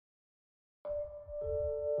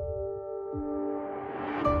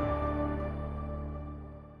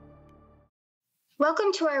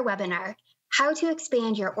Welcome to our webinar, How to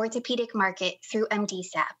Expand Your Orthopedic Market Through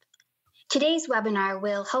MDSAP. Today's webinar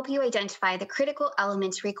will help you identify the critical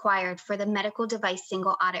elements required for the Medical Device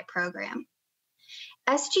Single Audit Program.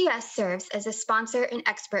 SGS serves as a sponsor and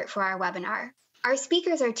expert for our webinar. Our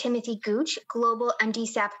speakers are Timothy Gooch, Global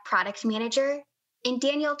MDSAP Product Manager, and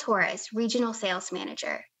Daniel Torres, Regional Sales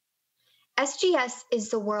Manager. SGS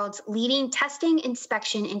is the world's leading testing,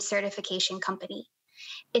 inspection, and certification company.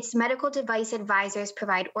 Its medical device advisors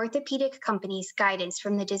provide orthopedic companies guidance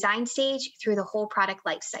from the design stage through the whole product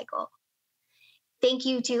lifecycle. Thank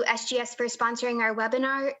you to SGS for sponsoring our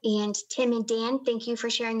webinar, and Tim and Dan, thank you for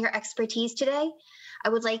sharing your expertise today. I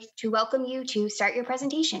would like to welcome you to start your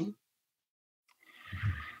presentation.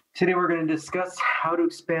 Today we're going to discuss how to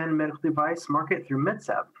expand medical device market through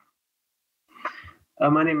MDSAP.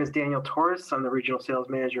 My name is Daniel Torres. I'm the Regional Sales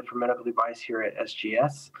Manager for Medical Device here at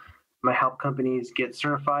SGS. I help companies get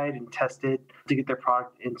certified and tested to get their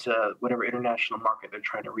product into whatever international market they're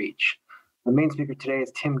trying to reach. The main speaker today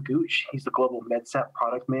is Tim Gooch. He's the Global MDSAP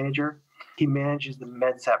Product Manager. He manages the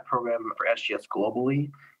MDSAP program for SGS globally.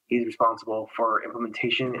 He's responsible for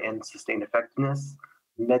implementation and sustained effectiveness.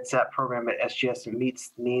 The MDSAP program at SGS meets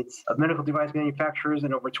the needs of medical device manufacturers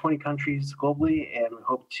in over 20 countries globally, and we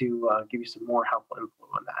hope to give you some more helpful info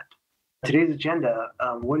on that. Today's agenda,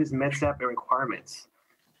 what is MDSAP and requirements?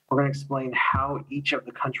 We're going to explain how each of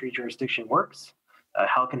the country jurisdiction works,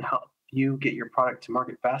 how it can help you get your product to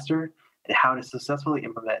market faster, and how to successfully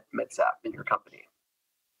implement MDSAP in your company.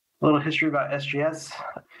 A little history about SGS.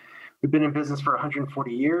 We've been in business for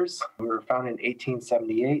 140 years. We were founded in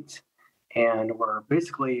 1878, and we're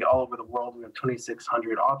basically all over the world. We have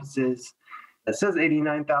 2,600 offices. It says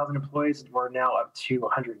 89,000 employees. We're now up to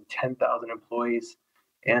 110,000 employees,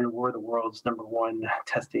 and we're the world's #1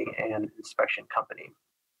 testing and inspection company.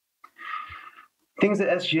 Things that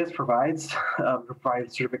SGS provides,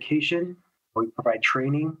 provide certification, we provide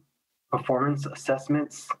training, performance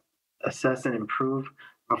assessments, assess and improve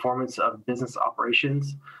performance of business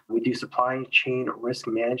operations. We do supply chain risk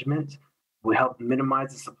management. We help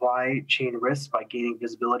minimize the supply chain risks by gaining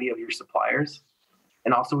visibility of your suppliers.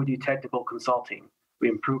 And also we do technical consulting. We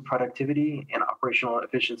improve productivity and operational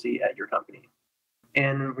efficiency at your company.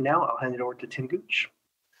 And now I'll hand it over to Tim Gooch.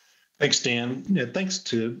 Thanks, Dan. Yeah, thanks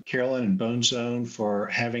to Carolyn and Bone Zone for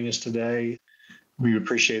having us today. We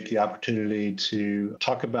appreciate the opportunity to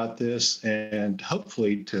talk about this and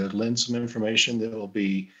hopefully to lend some information that will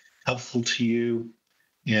be helpful to you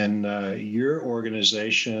in your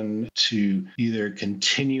organization to either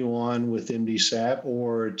continue on with MDSAP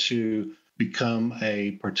or to become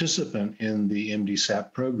a participant in the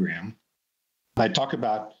MDSAP program. I talk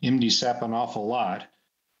about MDSAP an awful lot.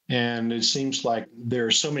 And it seems like there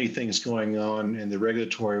are so many things going on in the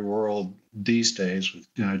regulatory world these days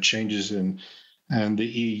with changes in the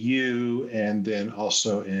EU and then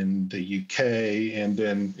also in the UK and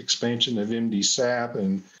then expansion of MDSAP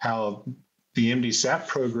and how the MDSAP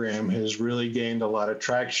program has really gained a lot of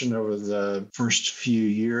traction over the first few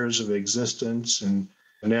years of existence and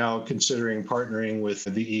now considering partnering with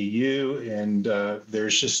the EU. And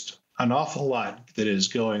there's just an awful lot that is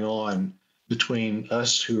going on between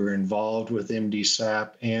us who are involved with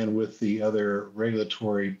MDSAP and with the other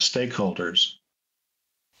regulatory stakeholders.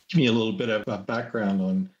 Give me a little bit of a background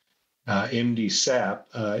on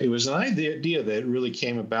MDSAP. It was an idea that really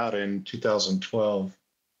came about in 2012.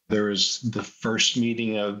 There was the first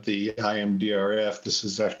meeting of the IMDRF. This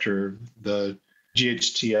is after the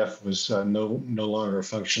GHTF was no longer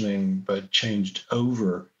functioning, but changed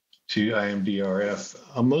over to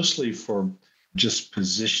IMDRF, mostly for just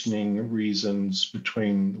positioning reasons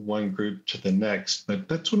between one group to the next. But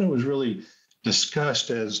that's when it was really discussed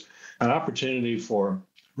as an opportunity for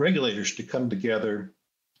regulators to come together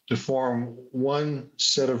to form one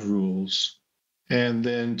set of rules and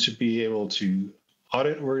then to be able to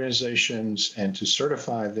audit organizations and to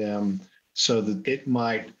certify them so that it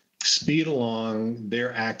might speed along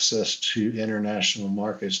their access to international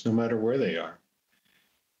markets, no matter where they are.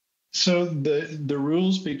 So the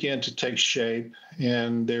rules began to take shape,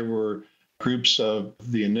 and there were groups of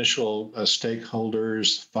the initial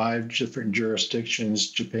stakeholders, 5 different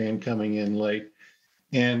jurisdictions, Japan coming in late,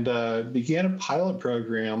 and began a pilot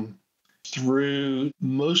program through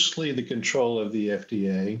mostly the control of the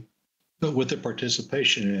FDA, but with the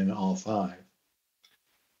participation in all 5.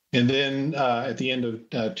 And then at the end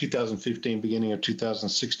of 2015, beginning of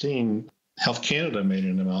 2016, Health Canada made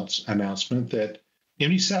an announcement that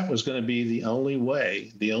MDSAP was going to be the only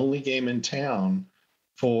way, the only game in town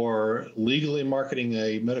for legally marketing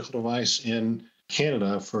a medical device in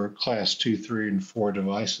Canada for class 2, 3, and 4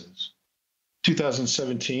 devices.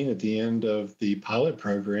 2017, at the end of the pilot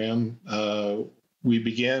program, we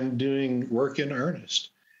began doing work in earnest.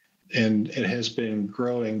 And it has been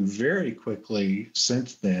growing very quickly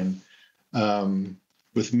since then,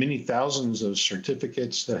 with many thousands of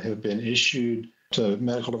certificates that have been issued to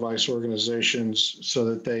medical device organizations so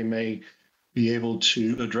that they may be able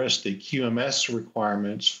to address the QMS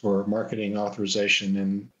requirements for marketing authorization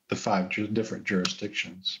in the 5 different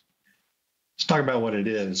jurisdictions. Let's talk about what it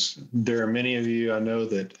is. There are many of you I know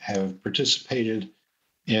that have participated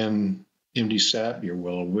in MDSAP. You're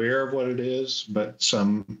well aware of what it is, but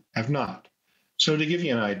some have not. So to give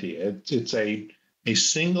you an idea, it's a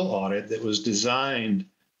single audit that was designed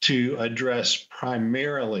to address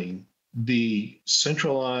primarily the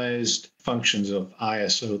centralized functions of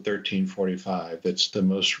ISO 1345. That's the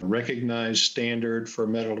most recognized standard for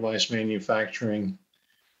medical device manufacturing.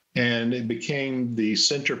 And it became the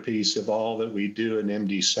centerpiece of all that we do in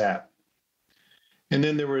MDSAP. And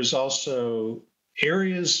then there was also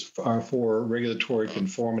areas for regulatory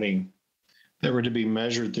conformity that were to be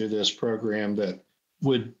measured through this program that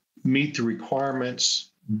would meet the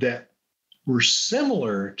requirements that were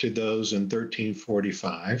similar to those in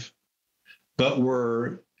 1345, but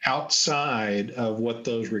were outside of what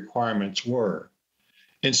those requirements were.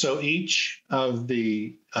 And so each of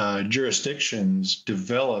the jurisdictions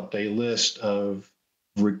developed a list of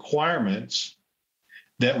requirements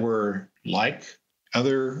that were like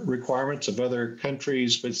other requirements of other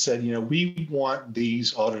countries, but said, we want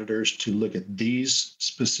these auditors to look at these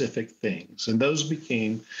specific things. And those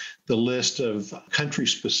became the list of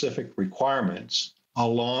country-specific requirements,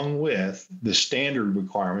 along with the standard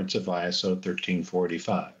requirements of ISO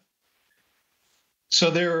 1345. So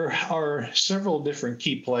there are several different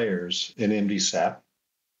key players in MDSAP.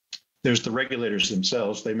 There's the regulators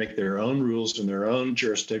themselves. They make their own rules in their own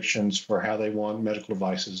jurisdictions for how they want medical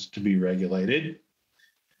devices to be regulated.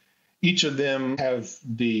 Each of them have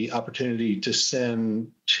the opportunity to send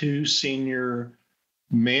 2 senior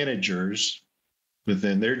managers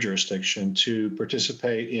within their jurisdiction to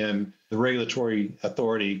participate in the Regulatory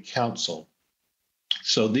Authority Council.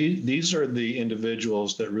 So these are the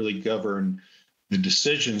individuals that really govern the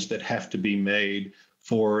decisions that have to be made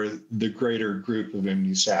for the greater group of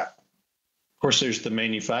MDSAP. Of course, there's the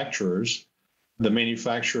manufacturers. The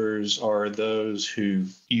manufacturers are those who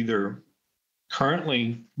either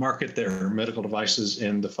currently market their medical devices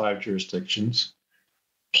in the 5 jurisdictions,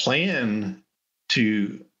 plan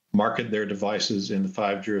to market their devices in the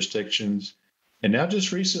 5 jurisdictions, and now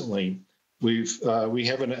just recently, we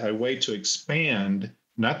have a way to expand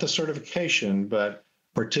not the certification, but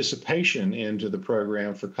participation into the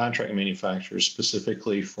program for contract manufacturers,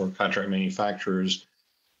 specifically for contract manufacturers,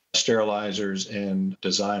 sterilizers, and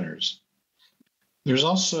designers. There's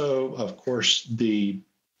also, of course, the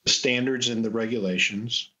standards and the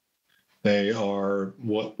regulations. They are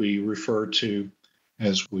what we refer to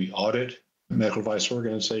as we audit medical device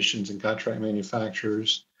organizations and contract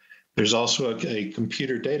manufacturers. There's also a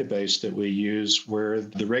computer database that we use where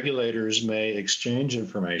the regulators may exchange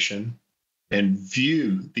information and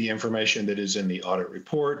view the information that is in the audit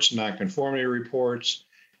reports, nonconformity reports,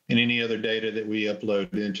 and any other data that we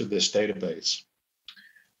upload into this database.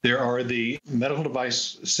 There are the medical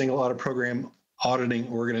device single audit program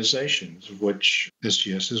auditing organizations, of which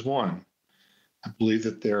SGS is one. I believe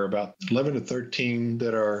that there are about 11 to 13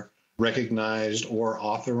 that are recognized or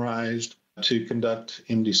authorized to conduct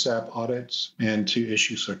MDSAP audits and to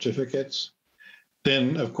issue certificates.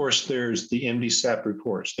 Then, of course, there's the MDSAP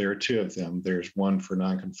reports. There are 2 of them. There's one for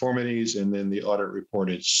nonconformities and then the audit report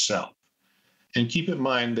itself. And keep in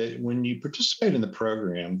mind that when you participate in the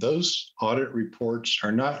program, those audit reports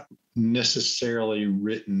are not necessarily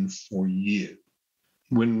written for you.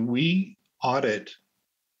 When we audit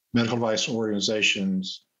medical device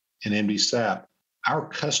organizations in MDSAP, our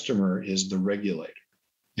customer is the regulator.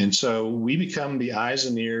 And so we become the eyes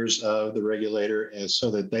and ears of the regulator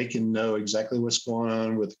so that they can know exactly what's going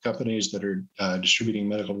on with companies that are distributing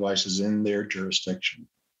medical devices in their jurisdiction.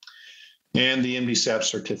 And the MDSAP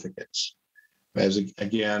certificates. As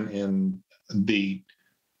again, in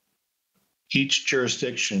each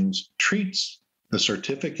jurisdiction treats the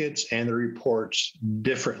certificates and the reports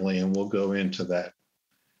differently, and we'll go into that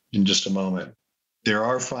in just a moment. There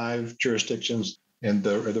are 5 jurisdictions and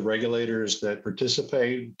the regulators that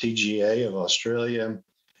participate: TGA of Australia,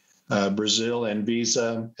 Brazil and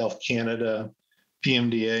Visa, Health Canada,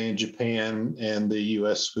 PMDA in Japan, and the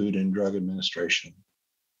U.S. Food and Drug Administration.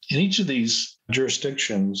 In each of these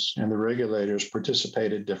jurisdictions and the regulators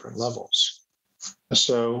participate at different levels.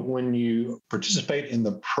 So when you participate in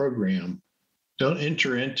the program, don't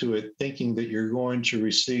enter into it thinking that you're going to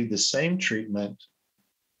receive the same treatment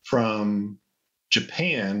from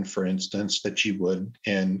Japan, for instance, that you would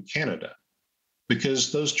in Canada,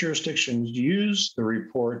 because those jurisdictions use the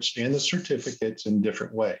reports and the certificates in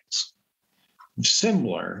different ways.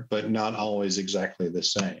 Similar, but not always exactly the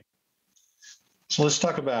same. So let's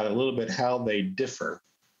talk about a little bit how they differ.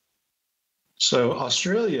 So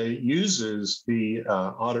Australia uses the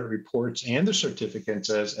audit reports and the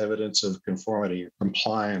certificates as evidence of conformity or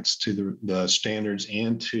compliance to the standards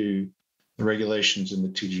and to the regulations in the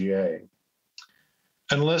TGA.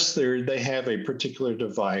 Unless they have a particular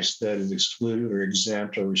device that is excluded or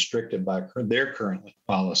exempt or restricted by their current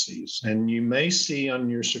policies. And you may see on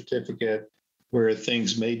your certificate where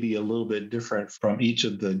things may be a little bit different from each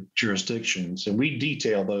of the jurisdictions. And we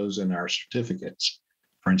detail those in our certificates.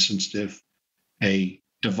 For instance, if a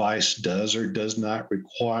device does or does not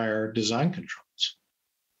require design controls,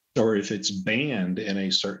 or if it's banned in a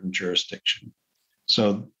certain jurisdiction.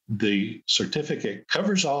 So the certificate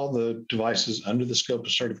covers all the devices under the scope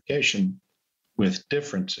of certification with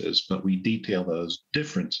differences, but we detail those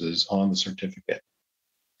differences on the certificate.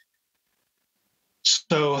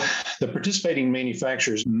 So the participating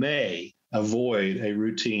manufacturers may avoid a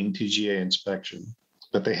routine TGA inspection,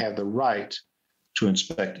 but they have the right to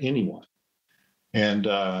inspect anyone. And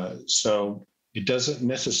so it doesn't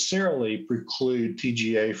necessarily preclude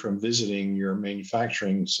TGA from visiting your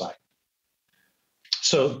manufacturing site.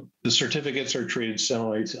 So the certificates are treated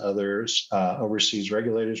similarly to others overseas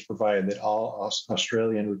regulators, provided that all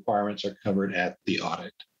Australian requirements are covered at the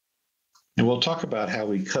audit. And we'll talk about how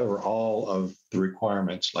we cover all of the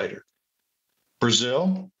requirements later.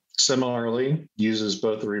 Brazil similarly uses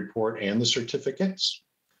both the report and the certificates.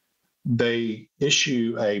 They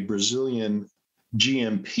issue a Brazilian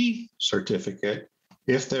GMP certificate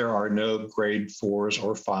if there are no grade 4s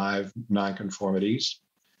or 5 nonconformities.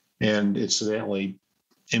 And incidentally,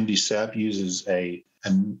 MDSAP uses a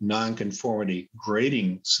nonconformity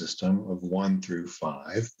grading system of 1 through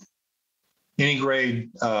 5. Any grade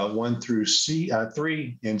 1 through 3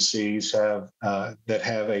 NCs that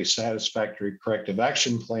have a satisfactory corrective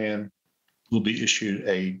action plan will be issued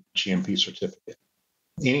a GMP certificate.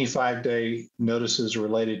 Any 5-day notices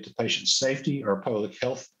related to patient safety or public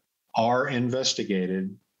health are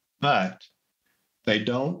investigated, but they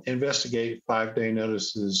don't investigate 5-day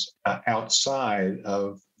notices outside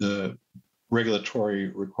of the regulatory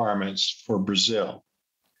requirements for Brazil.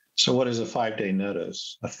 So what is a 5-day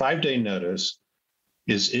notice? A 5-day notice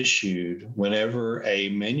is issued whenever a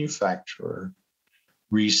manufacturer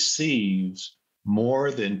receives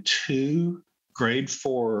more than 2 grade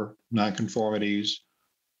 4 nonconformities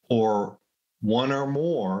or 1 or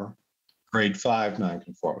more grade 5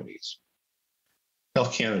 nonconformities.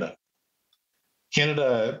 Health Canada.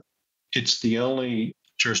 Canada, it's the only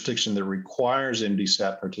jurisdiction that requires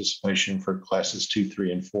MDSAP participation for classes 2,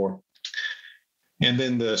 3, and 4. And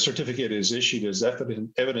then the certificate is issued as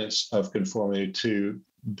evidence of conformity to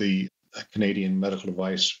the Canadian medical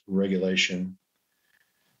device regulation.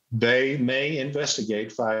 They may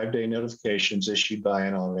investigate 5-day notifications issued by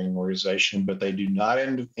an auditing organization, but they do not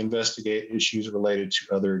investigate issues related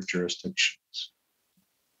to other jurisdictions.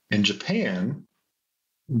 In Japan,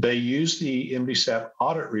 they use the MDSAP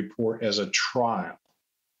audit report as a trial.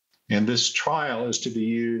 And this trial is to be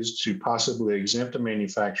used to possibly exempt a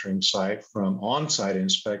manufacturing site from on-site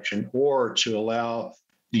inspection or to allow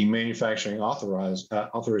the manufacturing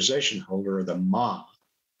authorization holder, or the MA,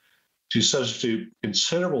 to substitute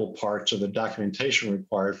considerable parts of the documentation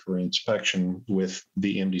required for inspection with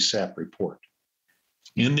the MDSAP report.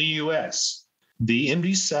 In the US, the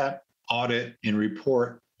MDSAP audit and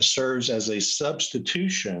report serves as a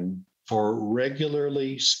substitution for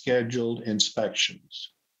regularly scheduled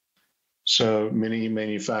inspections. So many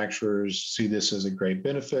manufacturers see this as a great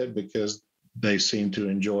benefit because they seem to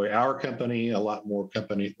enjoy our company a lot more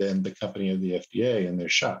than the company of the FDA in their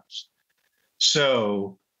shops.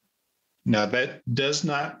 So now that does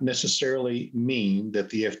not necessarily mean that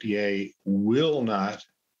the FDA will not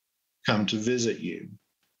come to visit you.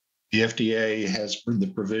 The FDA has the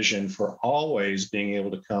provision for always being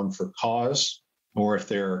able to come for cause, or if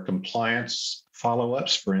there are compliance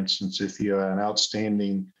follow-ups. For instance, if you have an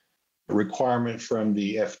outstanding requirement from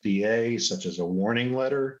the FDA, such as a warning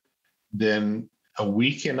letter, then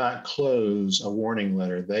we cannot close a warning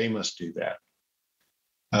letter. They must do that.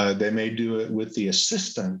 They may do it with the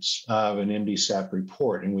assistance of an MDSAP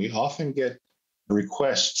report, and we often get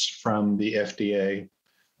requests from the FDA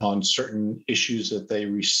on certain issues that they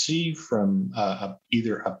receive from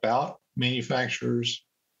either about manufacturers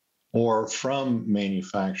or from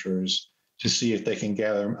manufacturers to see if they can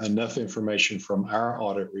gather enough information from our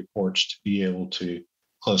audit reports to be able to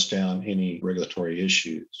close down any regulatory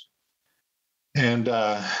issues. And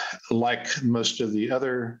like most of the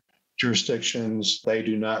other jurisdictions, they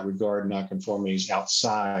do not regard nonconformities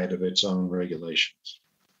outside of its own regulations.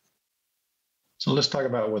 So let's talk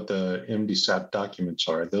about what the MDSAP documents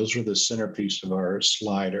are. Those were the centerpiece of our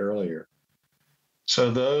slide earlier. So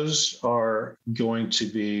those are going to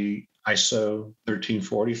be ISO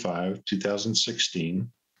 1345,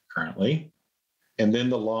 2016 currently, and then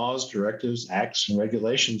the laws, directives, acts, and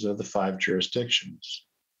regulations of the 5 jurisdictions.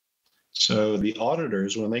 So the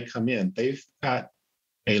auditors, when they come in, they've got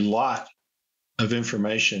a lot of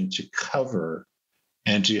information to cover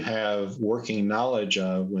and to have working knowledge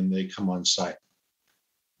of when they come on site.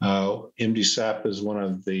 MDSAP is one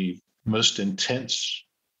of the most intense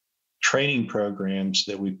training programs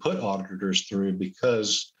that we put auditors through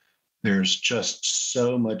because there's just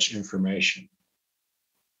so much information.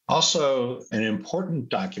 Also, an important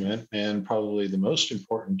document, and probably the most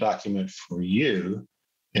important document for you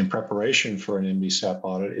in preparation for an MDSAP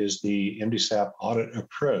audit, is the MDSAP audit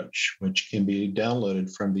approach, which can be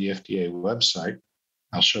downloaded from the FDA website.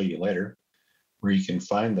 I'll show you later where you can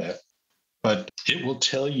find that. But it will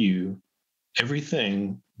tell you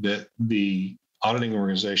everything that the auditing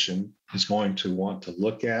organization is going to want to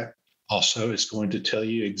look at. Also, it's going to tell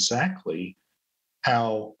you exactly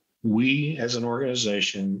how we as an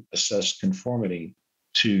organization assess conformity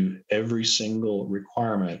to every single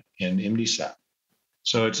requirement in MDSAP.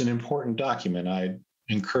 So it's an important document. I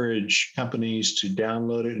encourage companies to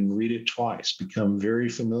download it and read it twice, become very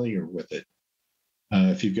familiar with it.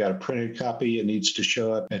 If you've got a printed copy, it needs to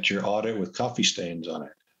show up at your audit with coffee stains on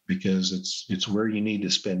it, because it's where you need to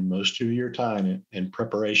spend most of your time in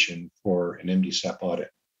preparation for an MDSAP audit.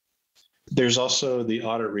 There's also the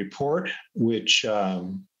audit report, which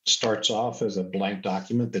starts off as a blank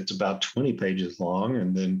document that's about 20 pages long,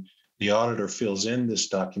 and then the auditor fills in this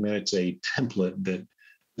document. It's a template that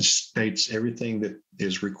states everything that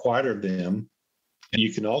is required of them. And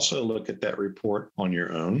you can also look at that report on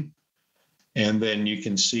your own, and then you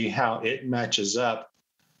can see how it matches up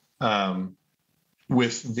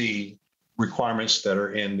with the requirements that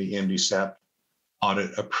are in the MDSAP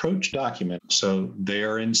audit approach document. So they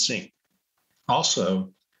are in sync.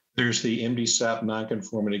 Also, there's the MDSAP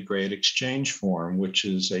nonconformity grade exchange form, which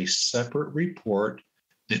is a separate report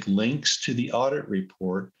that links to the audit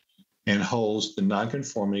report and holds the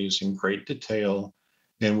nonconformities in great detail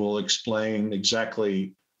and will explain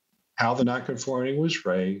exactly how the nonconformity was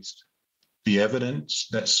raised, the evidence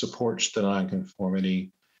that supports the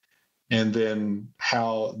nonconformity, and then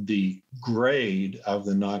how the grade of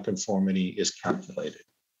the nonconformity is calculated.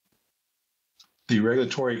 The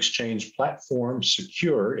regulatory exchange platform,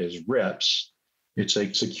 secure, is REPS. It's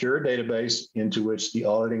a secure database into which the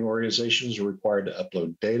auditing organizations are required to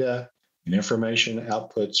upload data and information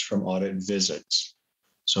outputs from audit visits.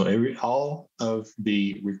 So all of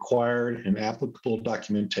the required and applicable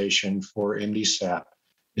documentation for MDSAP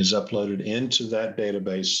is uploaded into that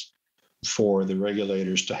database for the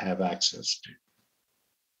regulators to have access to.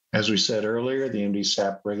 As we said earlier, the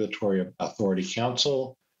MDSAP Regulatory Authority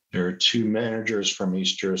Council, there are 2 managers from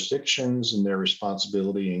each jurisdictions, and their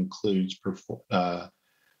responsibility includes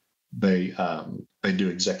they do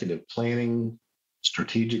executive planning,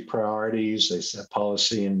 strategic priorities, they set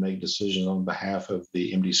policy and make decisions on behalf of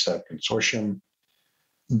the MDSAP consortium.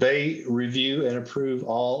 They review and approve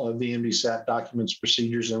all of the MDSAP documents,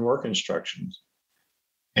 procedures, and work instructions.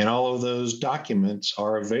 And all of those documents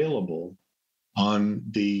are available on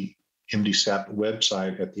the MDSAP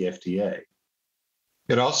website at the FDA.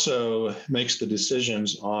 It also makes the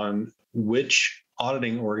decisions on which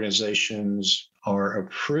auditing organizations are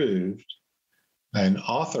approved and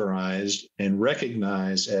authorized and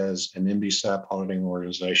recognized as an MDSAP auditing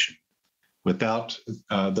organization. Without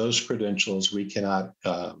those credentials, we cannot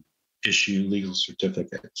issue legal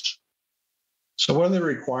certificates. So what are the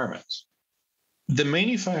requirements? The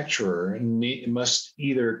manufacturer must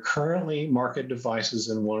either currently market devices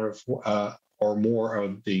in one or more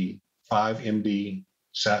of the 5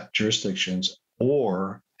 MDSAP jurisdictions,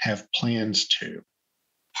 or have plans to.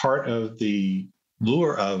 Part of the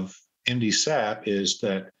lure of MDSAP is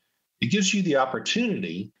that it gives you the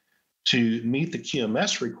opportunity to meet the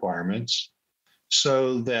QMS requirements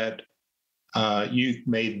so that you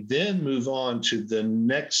may then move on to the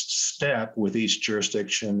next step with each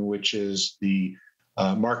jurisdiction, which is the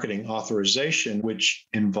marketing authorization, which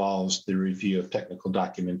involves the review of technical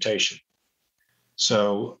documentation.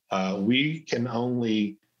 So we can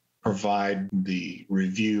only provide the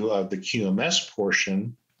review of the QMS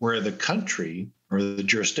portion where the country or the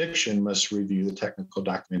jurisdiction must review the technical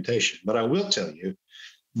documentation. But I will tell you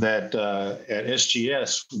that at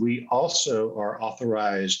SGS, we also are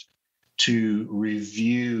authorized to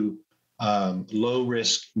review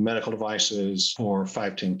low-risk medical devices for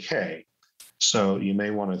 510K. So you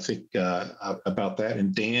may want to think about that.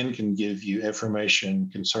 And Dan can give you information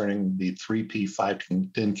concerning the 3P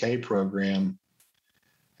 510K program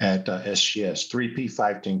at SGS. 3P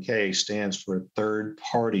 510K stands for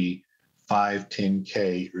third-party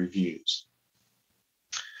 510K reviews.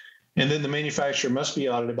 And then the manufacturer must be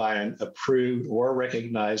audited by an approved or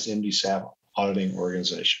recognized MDSAP auditing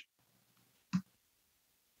organization.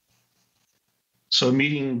 So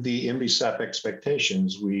meeting the MDSAP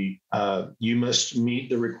expectations, you must meet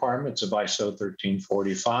the requirements of ISO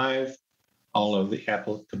 1345, all of the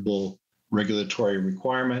applicable regulatory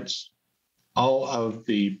requirements, all of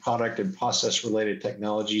the product and process related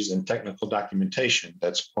technologies and technical documentation.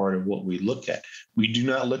 That's part of what we look at. We do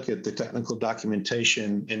not look at the technical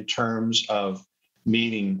documentation in terms of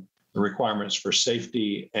meeting the requirements for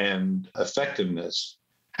safety and effectiveness.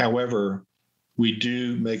 However, we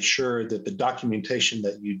do make sure that the documentation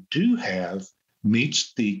that you do have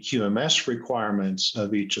meets the QMS requirements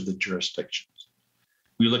of each of the jurisdictions.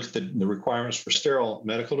 We look at the requirements for sterile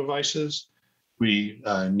medical devices. We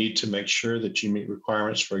need to make sure that you meet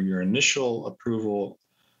requirements for your initial approval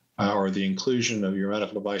or the inclusion of your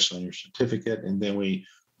medical device on your certificate. And then we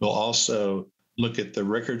will also look at the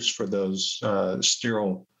records for those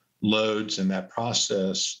sterile loads in that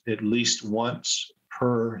process at least once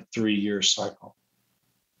per 3-year cycle.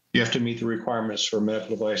 You have to meet the requirements for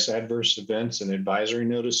medical device adverse events and advisory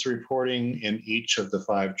notice reporting in each of the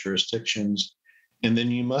 5 jurisdictions. And then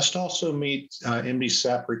you must also meet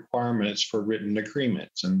MDSAP requirements for written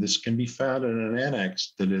agreements. And this can be found in an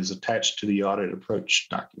annex that is attached to the audit approach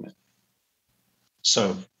document.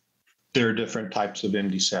 So there are different types of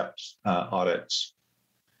MDSAP audits.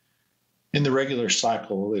 In the regular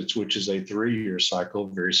cycle, which is a 3-year cycle,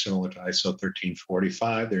 very similar to ISO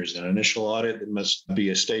 1345, there's an initial audit that must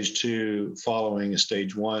be a stage 2 following a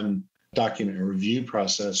stage 1 document review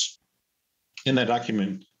process. In that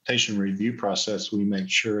documentation review process, we make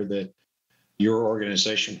sure that your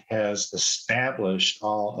organization has established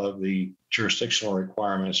all of the jurisdictional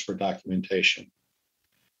requirements for documentation.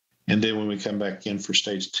 And then when we come back in for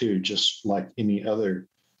stage 2, just like any other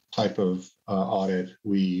type of audit,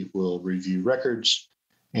 we will review records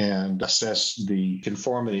and assess the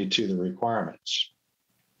conformity to the requirements.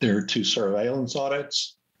 There are 2 surveillance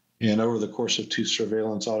audits, and over the course of 2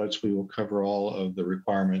 surveillance audits, we will cover all of the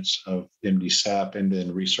requirements of MDSAP and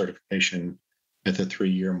then recertification at the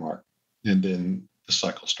 3-year mark, and then the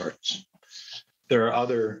cycle starts. There are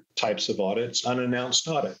other types of audits, unannounced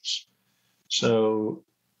audits. So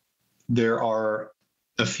there are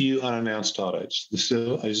a few unannounced audits. This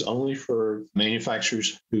is only for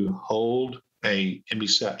manufacturers who hold a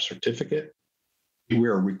MDSAP certificate. We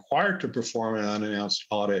are required to perform an unannounced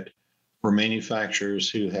audit for manufacturers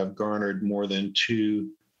who have garnered more than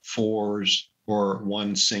 2 4s or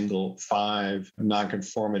 1 single 5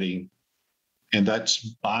 nonconformity, and that's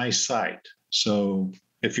by site. So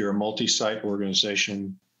if you're a multi-site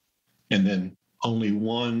organization and then only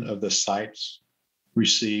one of the sites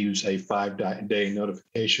receives a 5-day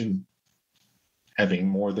notification having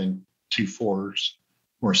more than 2 4s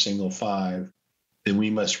or a single 5, then we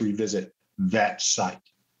must revisit that site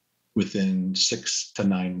within 6 to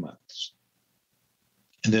 9 months.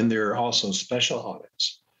 And then there are also special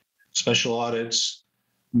audits. Special audits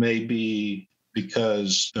may be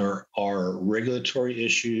because there are regulatory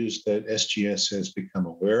issues that SGS has become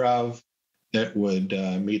aware of that would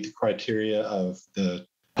meet the criteria of the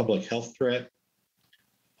public health threat.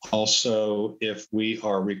 Also, if we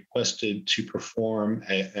are requested to perform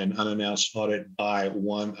an unannounced audit by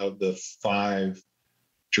one of the 5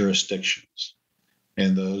 jurisdictions,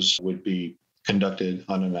 and those would be conducted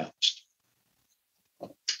unannounced.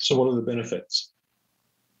 So what are the benefits?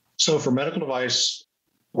 So for medical device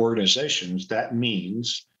organizations, that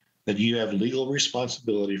means that you have legal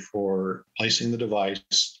responsibility for placing the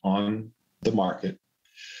device on the market.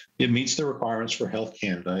 It meets the requirements for Health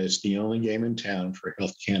Canada. It's the only game in town for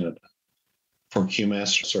Health Canada for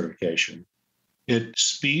QMS certification. It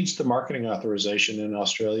speeds the marketing authorization in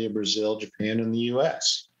Australia, Brazil, Japan, and the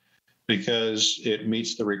US because it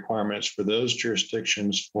meets the requirements for those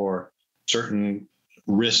jurisdictions for certain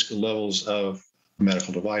risk levels of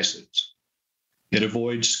medical devices. It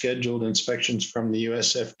avoids scheduled inspections from the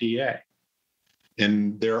US FDA.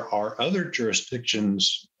 And there are other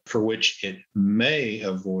jurisdictions for which it may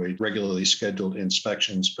avoid regularly scheduled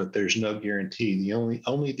inspections, but there's no guarantee.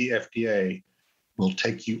 Only the FDA will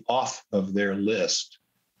take you off of their list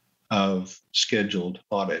of scheduled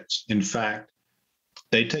audits. In fact,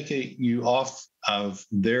 they take you off of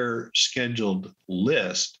their scheduled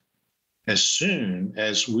list as soon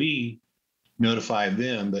as we notify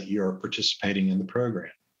them that you're participating in the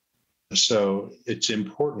program. So it's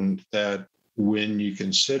important that when you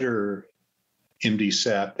consider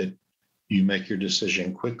MDSAP that you make your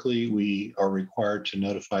decision quickly. We are required to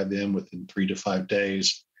notify them within 3 to 5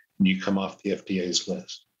 days, and you come off the FDA's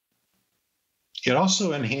list. It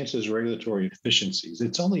also enhances regulatory efficiencies.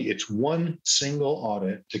 It's one single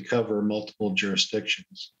audit to cover multiple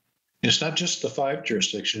jurisdictions. It's not just the 5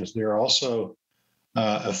 jurisdictions. There are also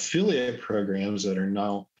affiliate programs that are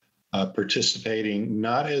now participating,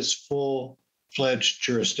 not as full-fledged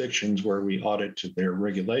jurisdictions where we audit to their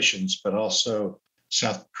regulations, but also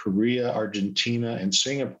South Korea, Argentina, and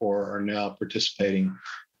Singapore are now participating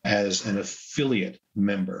as an affiliate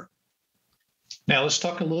member. Now, let's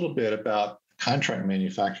talk a little bit about contract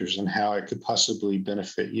manufacturers and how it could possibly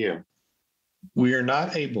benefit you. We are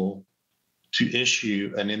not able to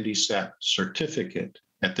issue an MDSAP certificate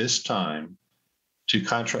at this time to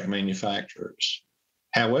contract manufacturers.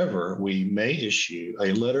 However, we may issue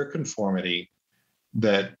a letter of conformity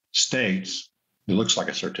that states, it looks like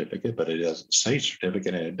a certificate, but it doesn't say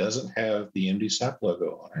certificate, and it doesn't have the MDSAP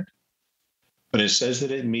logo on it. But it says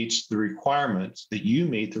that it meets the requirements, that you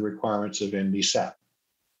meet the requirements of MDSAP.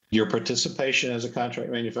 Your participation as a contract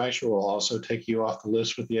manufacturer will also take you off the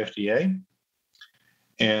list with the FDA.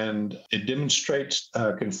 And it demonstrates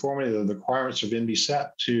conformity of the requirements of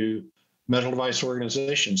MDSAP to medical device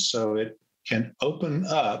organizations. So it can open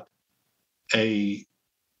up a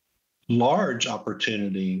large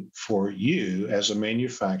opportunity for you as a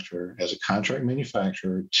manufacturer, as a contract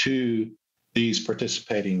manufacturer, to these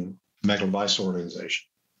participating medical device organizations.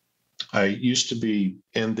 I used to be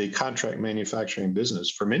in the contract manufacturing business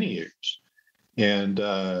for many years. And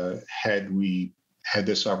had we had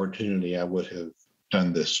this opportunity, I would have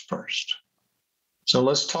done this first. So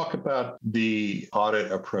let's talk about the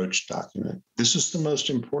audit approach document. This is the most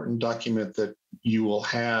important document that you will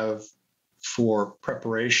have for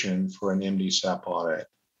preparation for an MDSAP audit.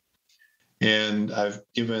 And I've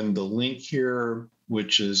given the link here,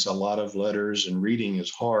 which is a lot of letters and reading is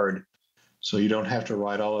hard. So you don't have to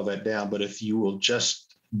write all of that down. But if you will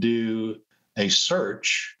just do a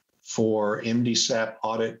search for MDSAP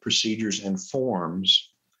audit procedures and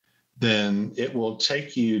forms, then it will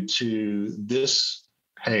take you to this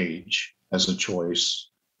page as a choice.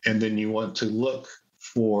 And then you want to look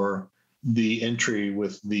for the entry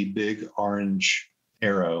with the big orange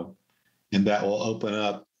arrow, and that will open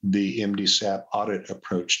up the MDSAP audit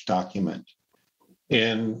approach document.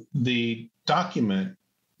 And the document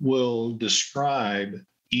will describe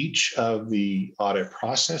each of the audit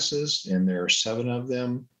processes, and there are 7 of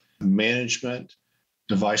them: management,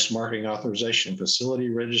 device marketing authorization, facility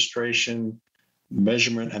registration,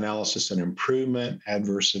 measurement, analysis and improvement,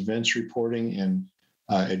 adverse events reporting, and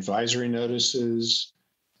advisory notices,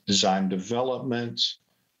 design development,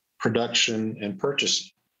 production, and purchasing.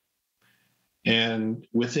 And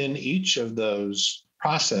within each of those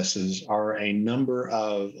processes are a number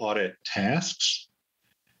of audit tasks.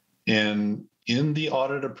 And in the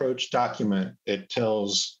audit approach document, it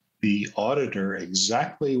tells the auditor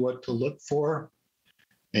exactly what to look for.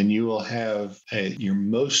 And you will have your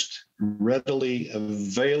most readily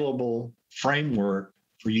available framework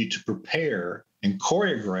for you to prepare and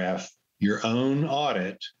choreograph your own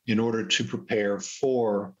audit in order to prepare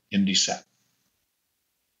for MDSAP.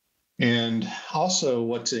 And also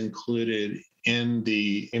what's included in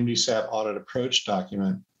the MDSAP audit approach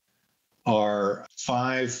document are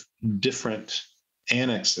 5 different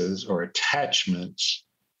annexes or attachments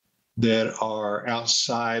that are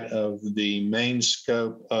outside of the main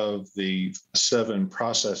scope of the 7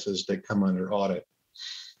 processes that come under audit.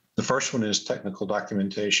 The first one is technical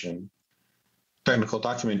documentation. Technical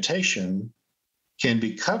documentation can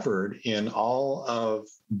be covered in all of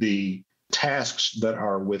the tasks that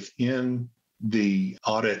are within the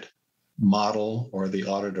audit model or the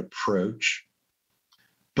audit approach.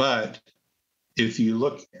 But if you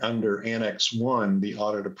look under Annex 1, the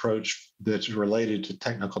audit approach that's related to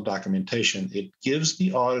technical documentation, it gives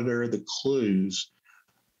the auditor the clues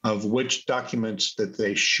of which documents that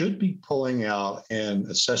they should be pulling out and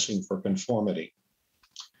assessing for conformity.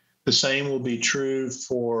 The same will be true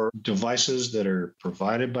for devices that are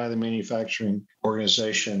provided by the manufacturing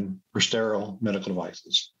organization for sterile medical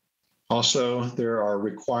devices. Also, there are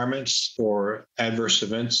requirements for adverse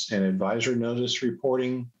events and advisory notice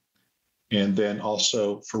reporting, and then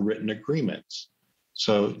also for written agreements.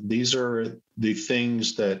 So these are the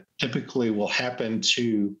things that typically will happen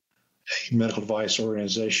to a medical device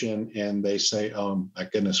organization, and they say, oh my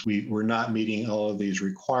goodness, we're not meeting all of these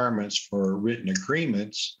requirements for written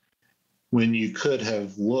agreements, when you could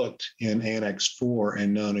have looked in Annex 4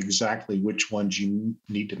 and known exactly which ones you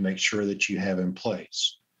need to make sure that you have in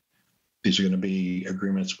place. These are going to be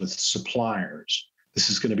agreements with suppliers. This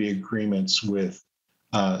is going to be agreements with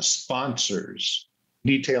sponsors,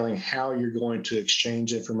 detailing how you're going to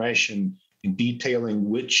exchange information and detailing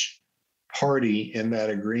which party in that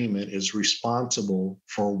agreement is responsible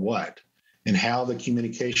for what, and how the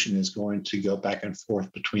communication is going to go back and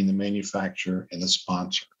forth between the manufacturer and the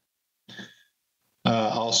sponsor.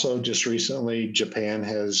 Also, just recently, Japan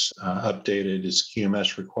has updated its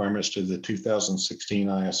QMS requirements to the 2016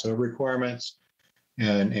 ISO requirements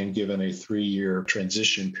and given a 3-year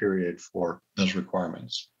transition period for those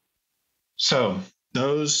requirements. So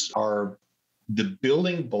those are the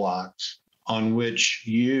building blocks on which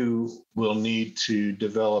you will need to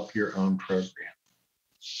develop your own program.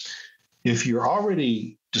 If you're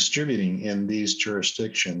already distributing in these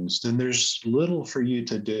jurisdictions, then there's little for you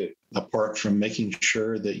to do apart from making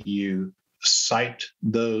sure that you cite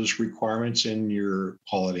those requirements in your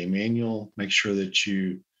quality manual, make sure that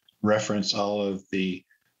you reference all of the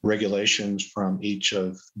regulations from each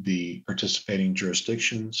of the participating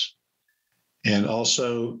jurisdictions, and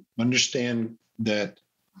also understand that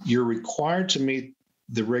you're required to meet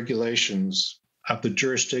the regulations of the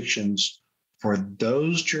jurisdictions for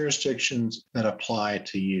those jurisdictions that apply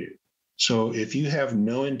to you. So if you have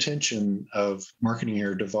no intention of marketing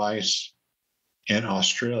your device in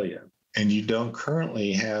Australia and you don't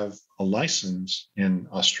currently have a license in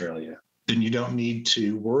Australia, then you don't need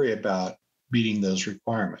to worry about meeting those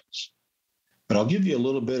requirements. But I'll give you a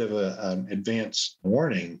little bit of an advance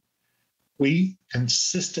warning. We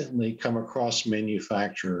consistently come across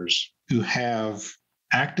manufacturers who have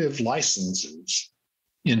active licenses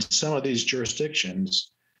in some of these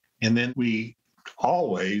jurisdictions, and then we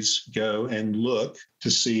always go and look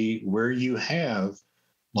to see where you have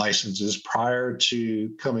licenses prior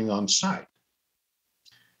to coming on site.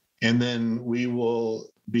 And then we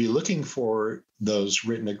will be looking for those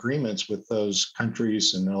written agreements with those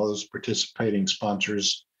countries and all those participating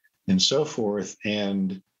sponsors and so forth,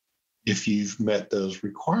 and if you've met those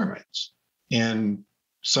requirements. And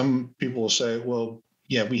some people will say, well,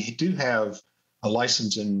 yeah, we do have a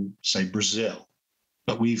license in, say, Brazil,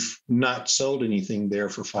 but we've not sold anything there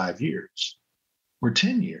for 5 years or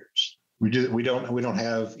 10 years. We don't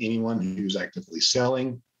have anyone who's actively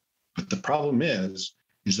selling. But the problem is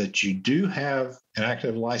that you do have an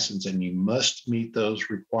active license and you must meet those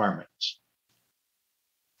requirements.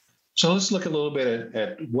 So let's look a little bit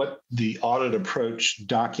at what the audit approach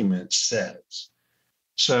document says.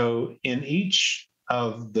 So in each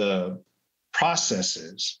of the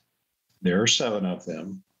processes, there are 7 of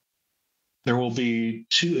them, there will be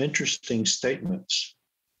 2 interesting statements.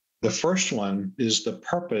 The first one is the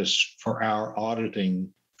purpose for our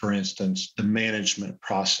auditing, for instance, the management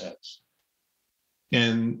process.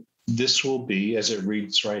 And this will be, as it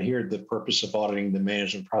reads right here, the purpose of auditing the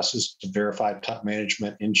management process to verify top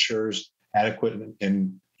management ensures adequate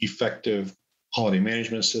and effective quality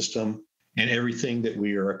management system, and everything that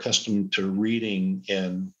we are accustomed to reading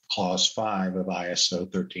in Clause 5 of ISO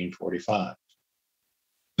 1345.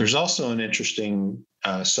 There's also an interesting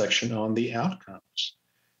section on the outcomes,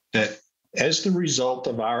 that as the result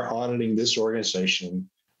of our auditing this organization,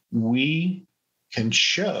 we can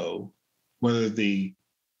show whether the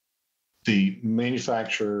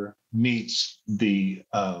manufacturer meets the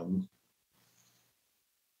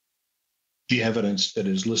evidence that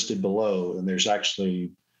is listed below, and there's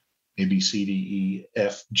actually A, B, C, D, E,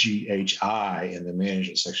 F, G, H, I in the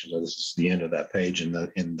management section. So this is the end of that page in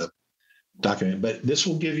the document. But this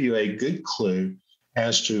will give you a good clue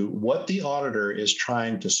as to what the auditor is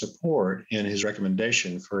trying to support in his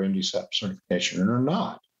recommendation for MDSAP certification or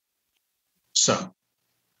not. So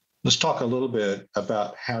let's talk a little bit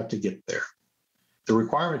about how to get there. The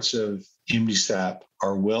requirements of MDSAP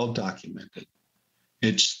are well documented.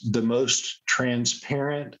 It's the most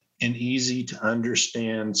transparent and easy to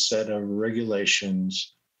understand set of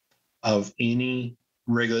regulations of any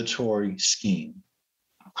regulatory scheme.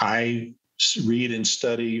 I read and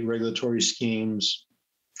study regulatory schemes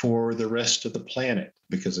for the rest of the planet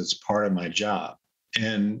because it's part of my job.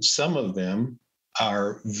 And some of them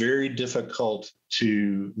are very difficult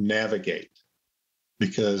to navigate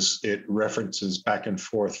because it references back and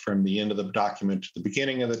forth from the end of the document to the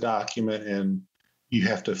beginning of the document, and you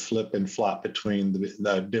have to flip and flop between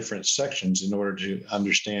the different sections in order to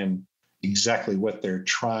understand exactly what they're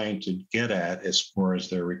trying to get at as far as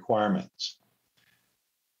their requirements.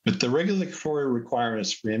 But the regulatory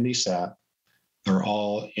requirements for MDSAP, they're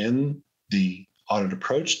all in the audit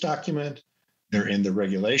approach document. They're in the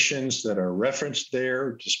regulations that are referenced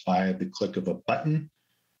there just by the click of a button.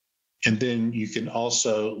 And then you can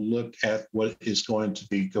also look at what is going to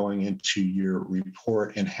be going into your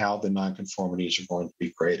report and how the nonconformities are going to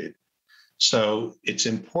be graded. So it's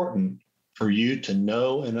important for you to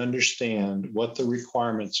know and understand what the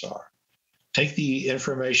requirements are. Take the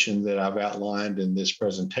information that I've outlined in this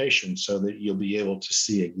presentation so that you'll be able to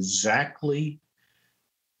see exactly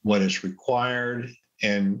what is required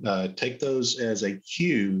and take those as a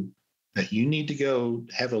cue that you need to go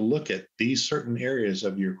have a look at these certain areas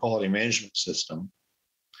of your quality management system.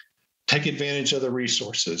 Take advantage of the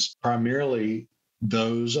resources. Primarily,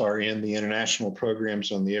 those are in the international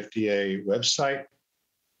programs on the FDA website.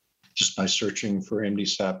 Just by searching for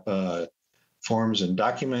MDSAP forms and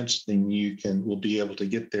documents, then will be able to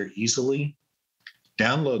get there easily,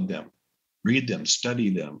 download them, read them, study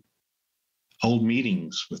them, hold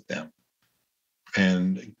meetings with them,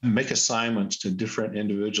 and make assignments to different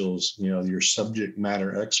individuals, your subject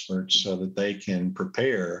matter experts, so that they can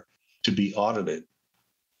prepare to be audited.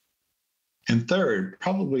 And third,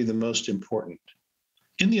 probably the most important,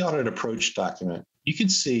 in the audit approach document, you can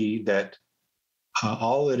see that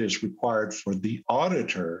all that is required for the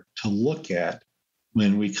auditor to look at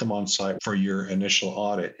when we come on site for your initial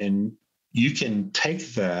audit. And you can take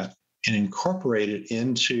that and incorporate it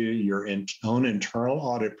into your own internal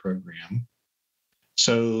audit program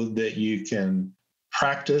so that you can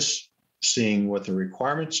practice seeing what the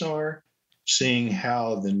requirements are, seeing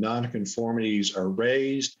how the nonconformities are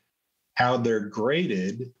raised, how they're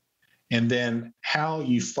graded, and then how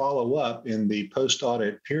you follow up in the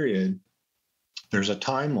post-audit period. There's a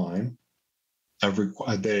timeline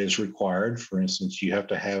that is required. For instance, you have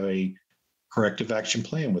to have a corrective action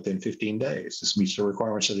plan within 15 days. This meets the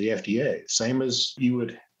requirements of the FDA, same as you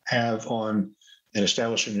would have on an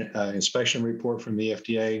established inspection report from the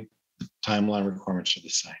FDA. The timeline requirements are the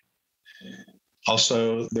same.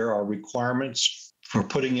 Also, there are requirements for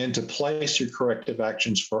putting into place your corrective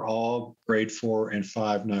actions for all grade 4 and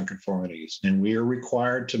 5 nonconformities. And we are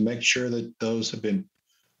required to make sure that those have been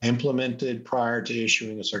implemented prior to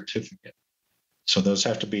issuing a certificate. So those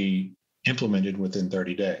have to be implemented within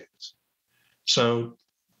 30 days. So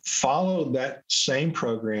follow that same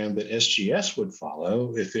program that SGS would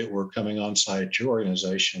follow if it were coming on site at your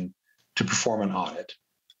organization to perform an audit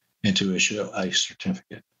and to issue a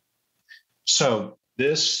certificate. So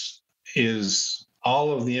this is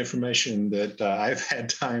all of the information that I've had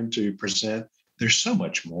time to present. There's so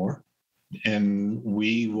much more. And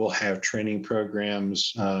we will have training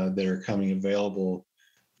programs that are coming available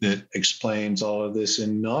that explains all of this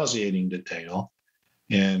in nauseating detail.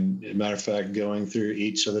 And as a matter of fact, going through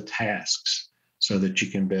each of the tasks so that you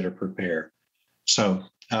can better prepare. So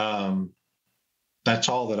that's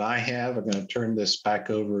all that I have. I'm going to turn this back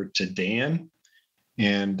over to Dan.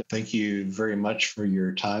 And thank you very much for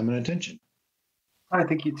your time and attention. Hi,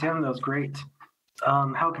 thank you, Tim. That was great.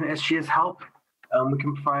 How can SGS help? We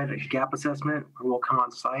can provide a gap assessment, or we'll come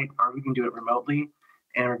on site, or we can do it remotely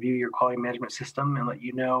and review your quality management system and let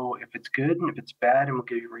you know if it's good and if it's bad, and we'll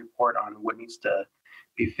give you a report on what needs to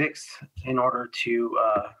be fixed in order to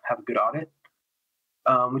have a good audit.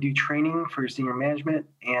 We do training for your senior management,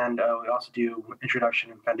 and we also do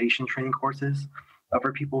introduction and foundation training courses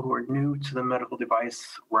for people who are new to the medical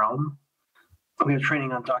device realm. We have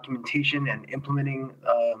training on documentation and implementing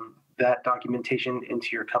that documentation into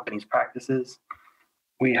your company's practices.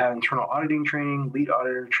 We have internal auditing training, lead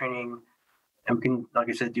auditor training, and we can, like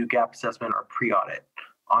I said, do gap assessment or pre-audit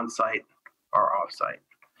on-site or off-site.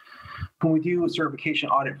 When we do a certification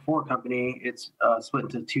audit for a company, it's split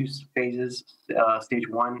into 2 phases, stage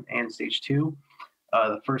 1 and stage 2.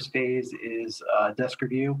 The first phase is desk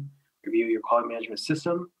review your quality management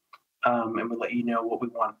system, and we'll let you know what we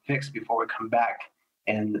want fixed before we come back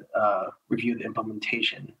and review the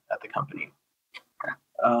implementation at the company.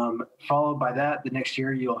 Followed by that, the next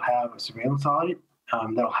year you'll have a surveillance audit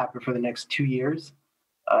that'll happen for the next 2 years.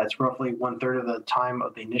 It's roughly 1/3 of the time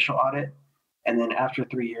of the initial audit. And then after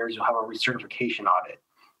 3 years, you'll have a recertification audit,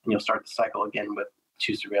 and you'll start the cycle again with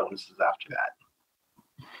 2 surveillances after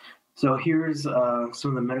that. So here's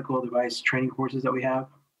some of the medical device training courses that we have.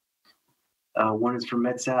 One is for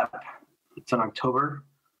MDSAP. It's in October.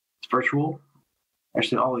 It's virtual.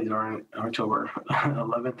 Actually, all these are in October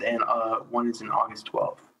 11th, and one is in August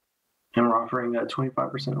 12th. And we're offering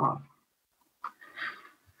 25% off.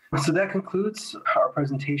 So that concludes our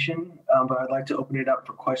presentation, but I'd like to open it up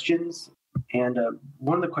for questions. And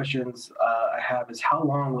one of the questions I have is, how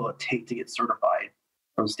long will it take to get certified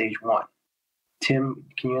from stage 1? Tim,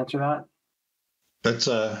 can you answer that? That's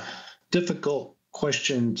a difficult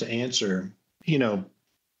question to answer.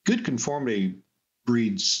 Good conformity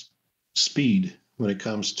breeds speed when it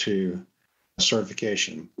comes to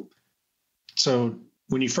certification. So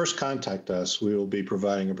when you first contact us, we will be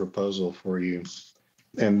providing a proposal for you.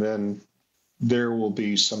 And then there will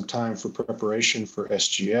be some time for preparation for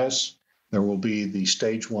SGS. There will be the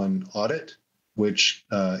stage 1 audit, which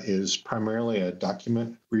is primarily a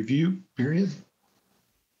document review period.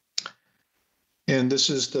 And this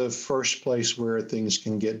is the first place where things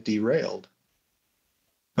can get derailed,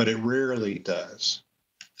 but it rarely does.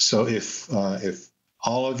 So if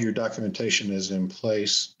all of your documentation is in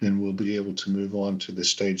place, then we'll be able to move on to the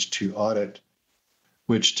stage 2 audit,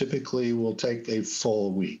 which typically will take a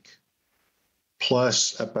full week,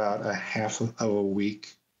 plus about a half of a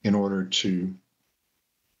week in order to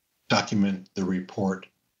document the report.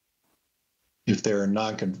 If there are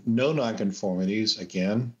no nonconformities,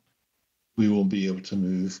 again, we will be able to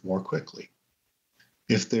move more quickly.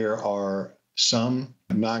 If there are some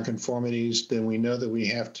nonconformities, then we know that we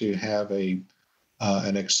have to have an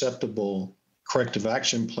acceptable corrective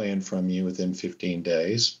action plan from you within 15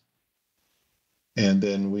 days. And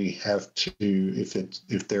then we have to,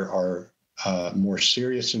 if there are more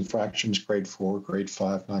serious infractions, grade 4, grade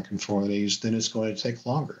 5 nonconformities, then it's going to take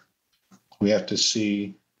longer. We have to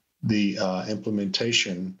see the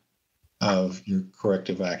implementation of your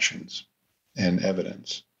corrective actions and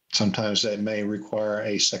evidence. Sometimes that may require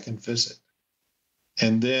a second visit.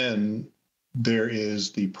 And then there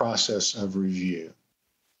is the process of review.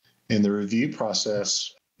 And the review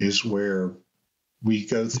process is where we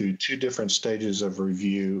go through 2 different stages of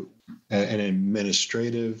review: an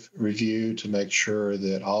administrative review to make sure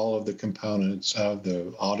that all of the components of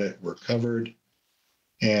the audit were covered,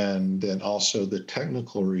 and then also the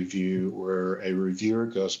technical review, where a reviewer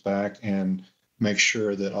goes back and makes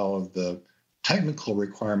sure that all of the technical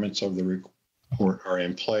requirements of the report are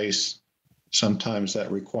in place. Sometimes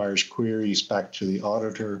that requires queries back to the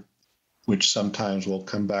auditor, which sometimes will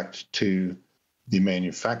come back to the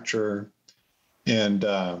manufacturer. And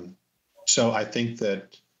so I think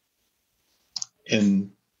that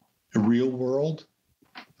in the real world,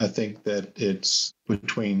 I think that it's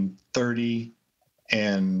between 30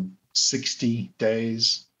 and 60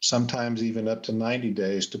 days, sometimes even up to 90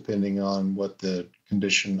 days, depending on what the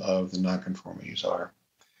condition of the nonconformities are.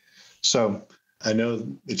 So I know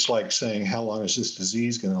it's like saying, how long is this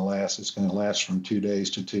disease going to last? It's going to last from 2 days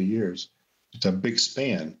to 2 years. It's a big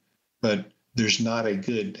span, but there's not a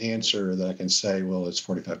good answer that I can say, well, it's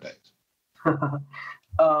 45 days.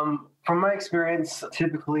 From my experience,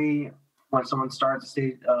 typically when someone starts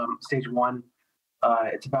stage 1,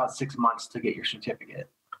 it's about 6 months to get your certificate.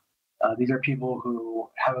 These are people who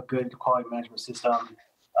have a good quality management system,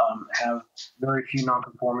 have very few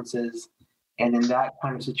nonconformances, and in that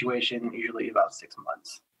kind of situation, usually about 6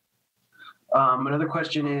 months. Another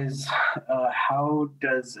question is, how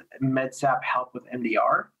does MDSAP help with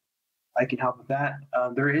MDR? I can help with that.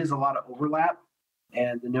 There is a lot of overlap,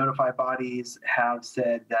 and the notified bodies have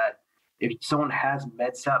said that if someone has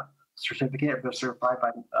MDSAP certificate, if they're certified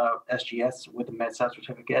by SGS with a MDSAP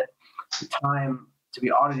certificate, the time to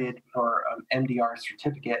be audited for an MDR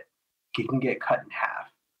certificate can get cut in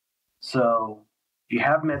half. So if you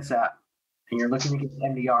have MDSAP and you're looking to get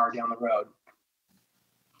MDR down the road,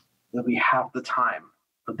 it'll be half the time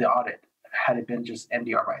of the audit had it been just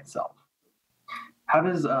MDR by itself. How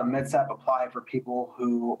does MDSAP apply for people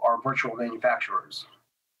who are virtual manufacturers?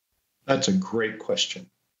 That's a great question.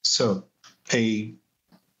 So a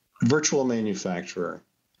virtual manufacturer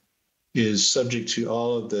is subject to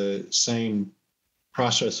all of the same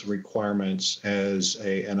process requirements as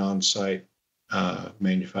an on-site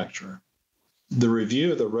manufacturer. The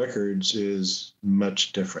review of the records is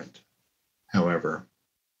much different, however.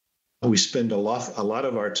 We spend a lot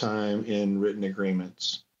of our time in written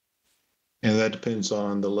agreements, and that depends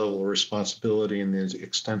on the level of responsibility and the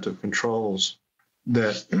extent of controls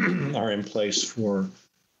that are in place for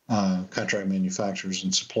contract manufacturers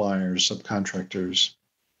and suppliers, subcontractors.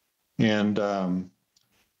 And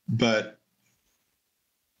but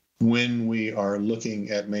when we are looking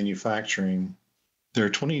at manufacturing, there are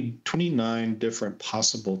 29 different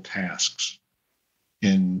possible tasks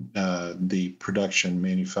in the production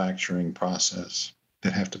manufacturing process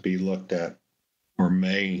that have to be looked at or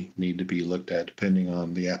may need to be looked at depending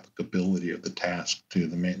on the applicability of the task to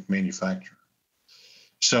the manufacturer.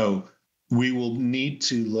 So we will need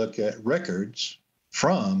to look at records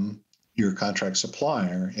from your contract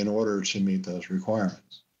supplier in order to meet those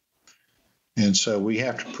requirements. And so we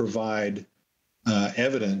have to provide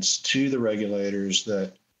evidence to the regulators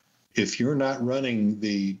that if you're not running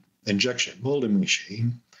the injection molding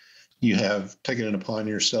machine, you have taken it upon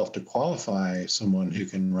yourself to qualify someone who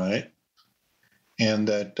can run it, and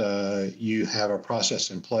that you have a process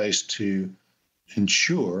in place to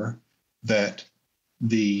ensure that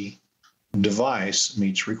the device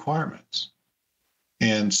meets requirements.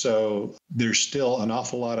 And so there's still an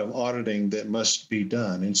awful lot of auditing that must be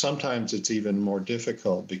done. And sometimes it's even more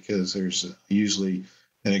difficult because there's usually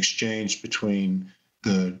an exchange between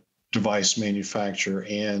the device manufacturer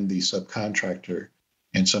and the subcontractor.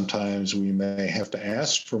 And sometimes we may have to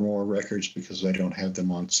ask for more records because they don't have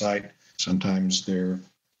them on site. Sometimes the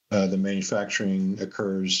manufacturing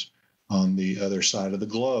occurs on the other side of the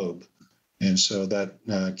globe. And so that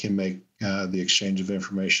can make the exchange of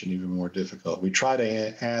information even more difficult. We try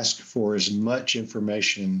to ask for as much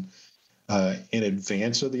information in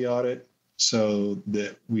advance of the audit so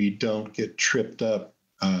that we don't get tripped up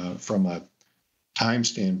from a time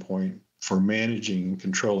standpoint for managing and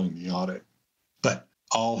controlling the audit. But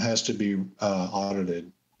all has to be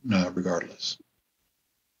audited regardless.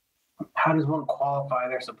 How does one qualify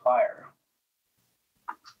their supplier?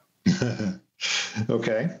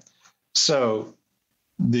 Okay. So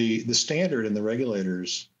the standard and the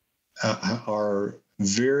regulators are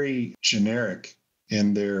very generic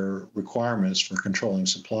in their requirements for controlling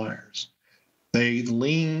suppliers. They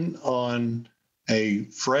lean on a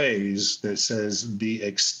phrase that says the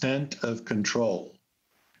extent of control.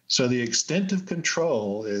 So the extent of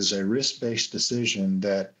control is a risk-based decision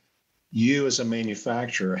that you as a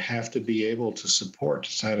manufacturer have to be able to support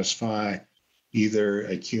to satisfy either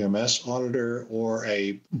a QMS auditor or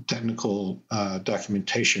a technical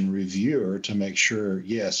documentation reviewer to make sure,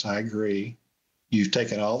 yes, I agree, you've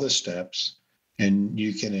taken all the steps and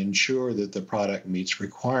you can ensure that the product meets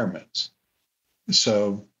requirements.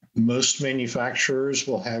 So most manufacturers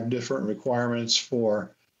will have different requirements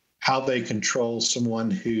for how they control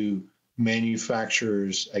someone who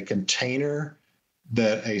manufactures a container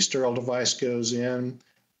that a sterile device goes in,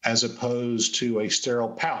 as opposed to a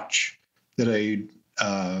sterile pouch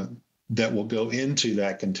that will go into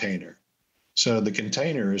that container. So the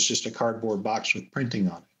container is just a cardboard box with printing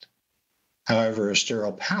on it. However, a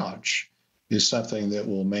sterile pouch is something that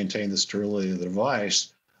will maintain the sterility of the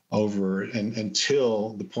device over and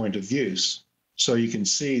until the point of use. So you can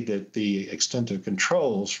see that the extent of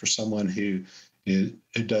controls for someone who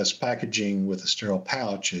does packaging with a sterile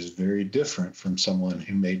pouch is very different from someone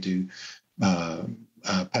who may do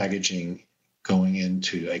packaging going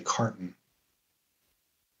into a carton.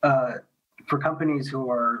 For companies who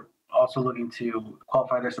are also looking to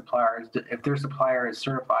qualify their suppliers, if their supplier is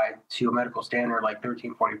certified to a medical standard like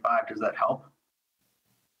 1345, does that help?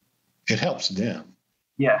 It helps them.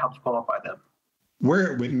 Yeah, it helps qualify them.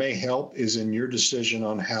 Where it may help is in your decision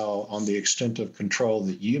on the extent of control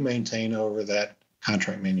that you maintain over that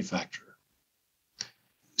contract manufacturer.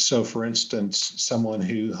 So for instance, someone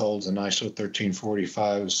who holds an ISO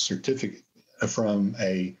 1345 certificate from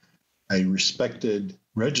a respected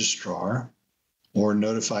registrar or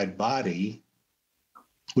notified body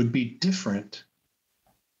would be different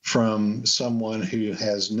from someone who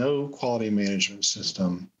has no quality management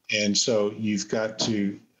system. And so you've got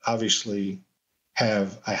to obviously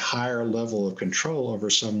have a higher level of control over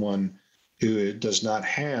someone who does not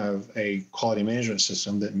have a quality management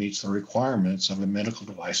system that meets the requirements of a medical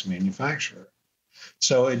device manufacturer.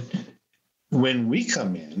 So when we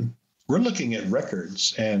come in, we're looking at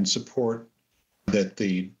records and support that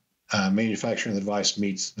the manufacturing of the device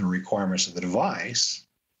meets the requirements of the device,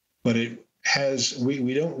 but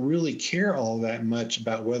we don't really care all that much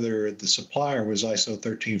about whether the supplier was ISO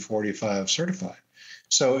 1345 certified.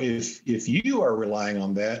 So if you are relying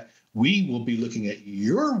on that, we will be looking at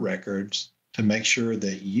your records to make sure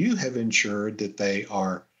that you have ensured that they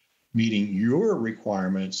are meeting your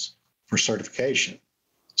requirements for certification.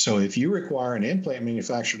 So if you require an implant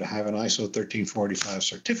manufacturer to have an ISO 1345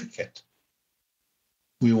 certificate,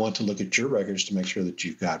 we want to look at your records to make sure that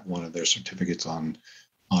you've got one of their certificates on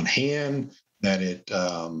hand, that it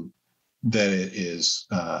is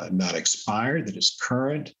not expired, that it's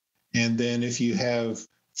current. And then if you have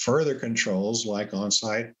further controls like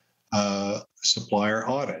on-site supplier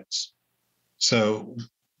audits. So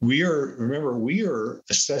we are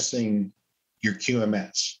assessing your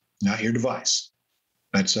QMS, not your device.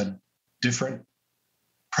 That's a different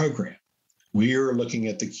program. We are looking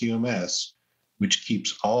at the QMS, which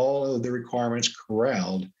keeps all of the requirements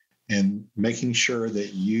corralled and making sure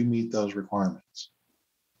that you meet those requirements.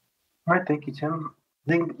 All right, thank you, Tim.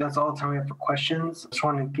 I think that's all the time we have for questions. I just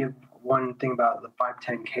want to give one thing about the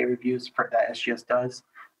 510K reviews that SGS does.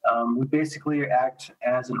 We basically act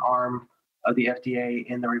as an arm of the FDA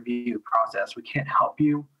in the review process. We can't help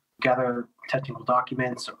you gather technical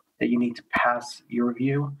documents that you need to pass your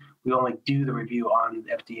review. We only do the review on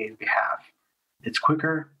the FDA's behalf. It's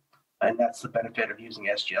quicker, and that's the benefit of using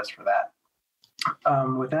SGS for that.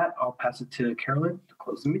 With that, I'll pass it to Carolyn to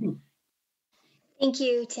close the meeting. Thank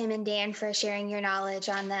you, Tim and Dan, for sharing your knowledge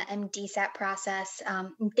on the MDSAP process.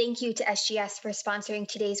 And thank you to SGS for sponsoring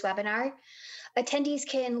today's webinar. Attendees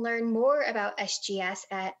can learn more about SGS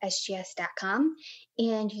at sgs.com,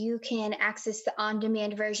 and you can access the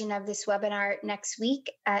on-demand version of this webinar next week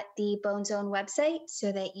at the Bone Zone website so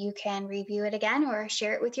that you can review it again or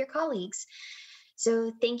share it with your colleagues.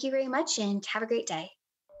 So thank you very much and have a great day.